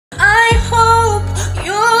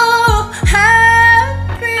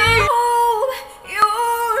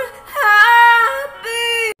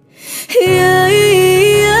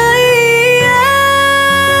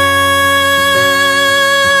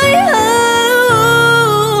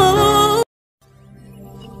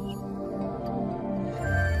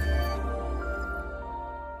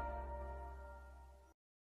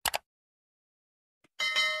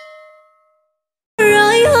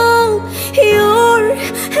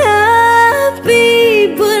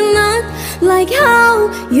like how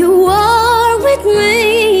you are with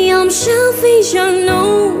me. I'm selfish, I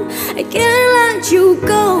know, I can't let you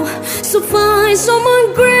go. So find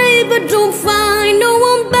someone great, but don't find no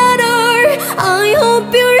one better. I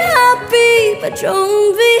hope you're happy, but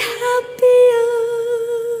don't be happier.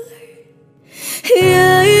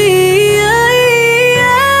 Yeah, yeah, yeah.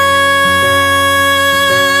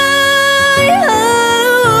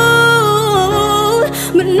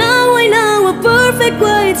 But now I know a perfect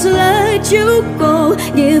way to let you go.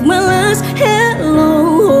 Give my last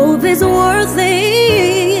hello, hope it's worth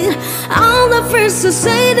it. I'm the first to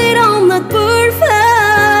say that I'm not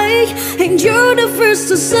perfect, and you're the first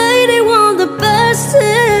to say they want the best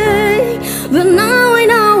thing. But now I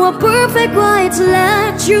know a perfect way to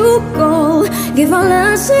let you go. Give my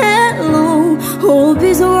last hello, hope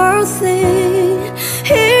it's worth it.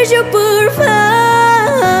 Here's your perfect.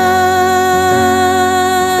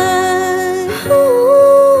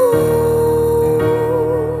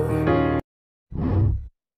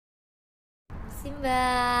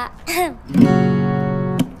 Simba.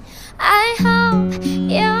 I hope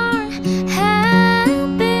you're happy,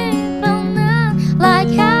 but not like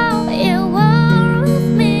how you were with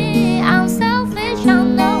me. I'm selfish, I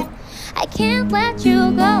know, I can't let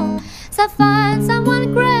you go. So find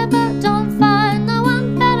someone great, but don't find no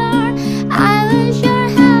one better. I wish you're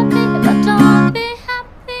happy, but don't be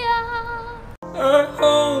happier. I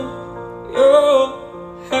hope you're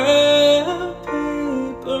happy,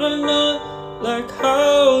 but not like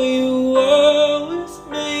how you were with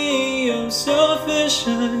me. I'm selfish, I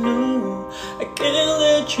know, I can't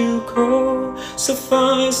let you go. So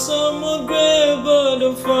find someone great, but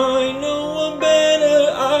don't find no one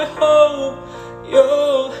better. I hope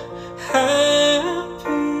you're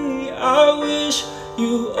happy. I wish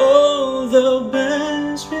you all the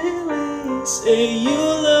best. Really say you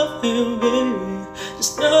love him, baby,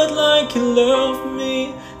 just not like you love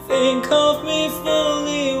me. Think of me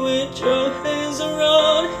fully with your hands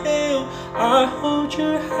around him. I hope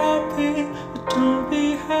you're happy, but don't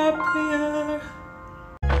be happier.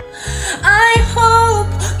 I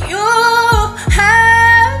hope you're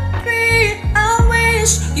happy. I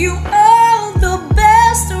wish you all the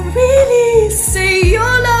best. Really say you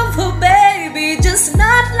love her, baby, just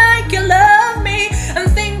not like you love me.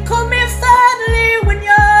 And think of me fondly when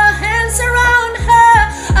your hands around her.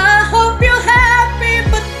 I hope you're happy,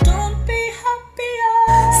 but don't be happier.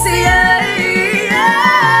 Say yeah, yeah,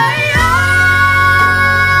 yeah.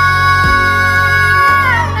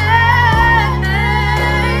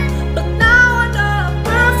 But now I know a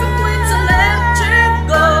perfect way to let you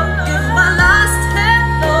go. Give my last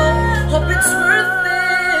hello, hope it's worth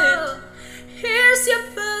it. Here's your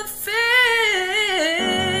perfect.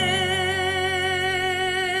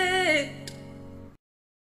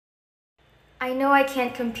 I know I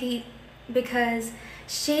can't compete because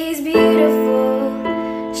she's beautiful,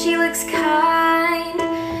 she looks kind,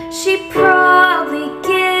 she probably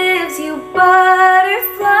gives you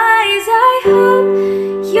butterflies. I hope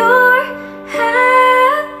you're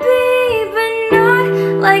happy, but not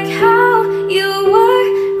like how you were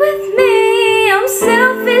with me. I'm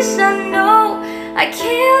selfish, I know, I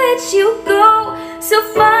can't let you go. So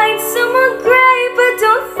find someone great, but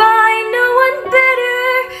don't find no one better.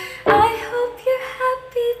 I hope you're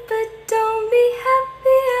happy, but don't be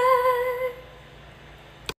happier.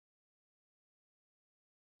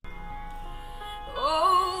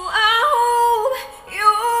 Oh, I hope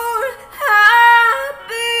you're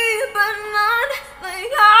happy, but not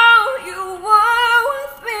like how you were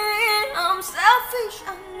with me. I'm selfish,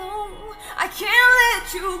 I know, I can't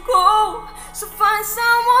let you go. So find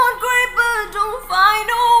someone great, but don't find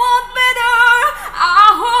no one better.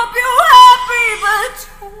 I hope you're happy, but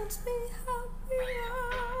don't be happier.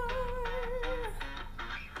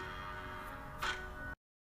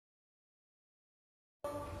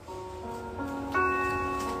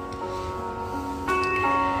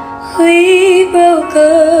 We broke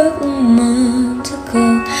up a month ago.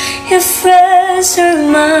 Your friends are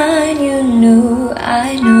mine, you know.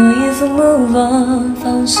 I know you've moved on,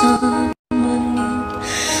 found someone new.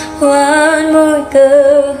 One more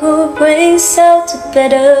girl who brings out the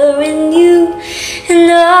better in you.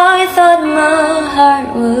 And I thought my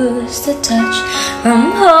heart was the touch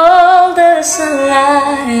from all the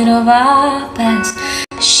sunlight of our past.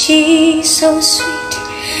 She's so sweet,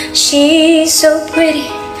 she's so pretty.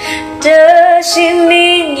 Does she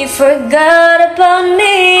mean you forgot about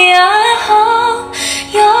me? I hope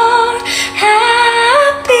you're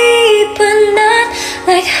happy, but not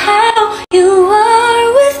like how you were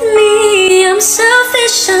with me. I'm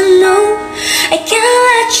selfish, I know, I can't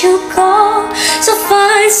let you go. So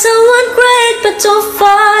find someone great, but don't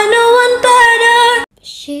find no one better.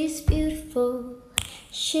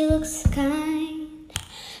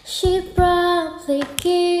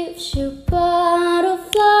 you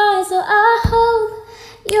butterfly. So I hope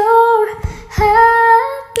you're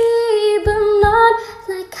happy, but not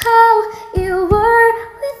like how you were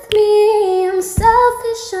with me. I'm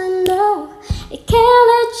selfish, I know, I can't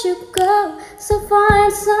let you go. So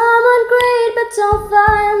find someone great, but don't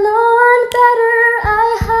find no one better. I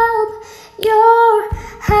hope you're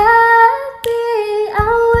happy.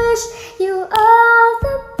 I wish you all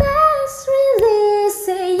the best. Really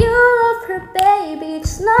say you love her, baby,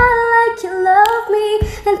 just not like you love me.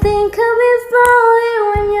 And think of me